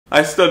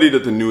I studied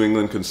at the New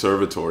England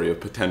Conservatory of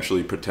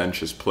Potentially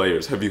Pretentious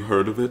Players. Have you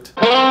heard of it?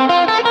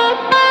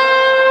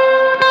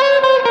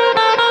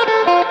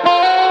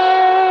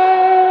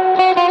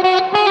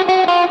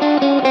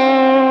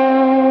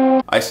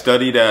 I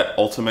studied at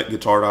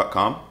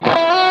ultimateguitar.com.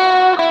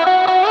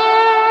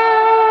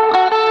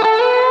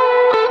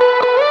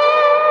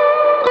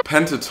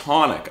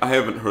 Pentatonic. I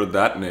haven't heard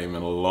that name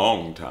in a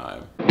long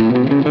time.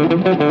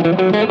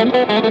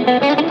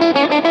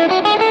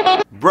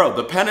 Bro,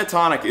 the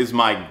pentatonic is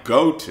my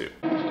go-to.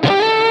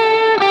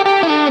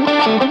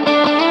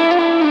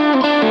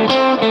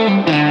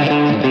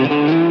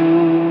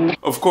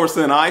 Of course,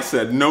 then I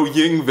said, no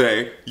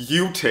Yngwie,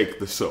 you take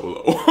the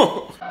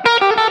solo.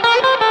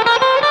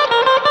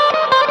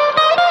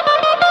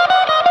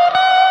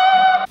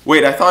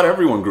 Wait, I thought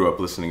everyone grew up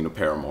listening to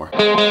Paramore.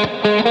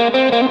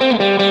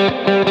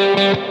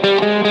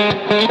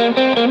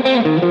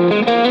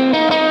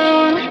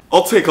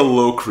 I'll take a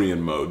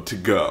Locrian mode to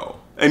go.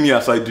 And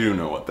yes, I do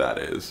know what that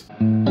is.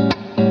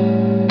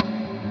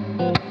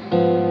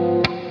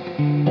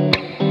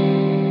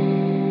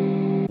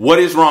 What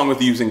is wrong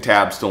with using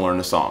tabs to learn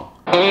a song?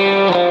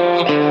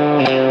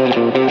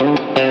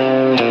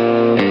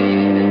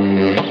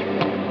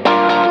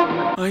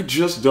 I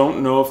just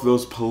don't know if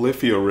those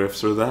Polyphia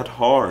riffs are that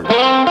hard.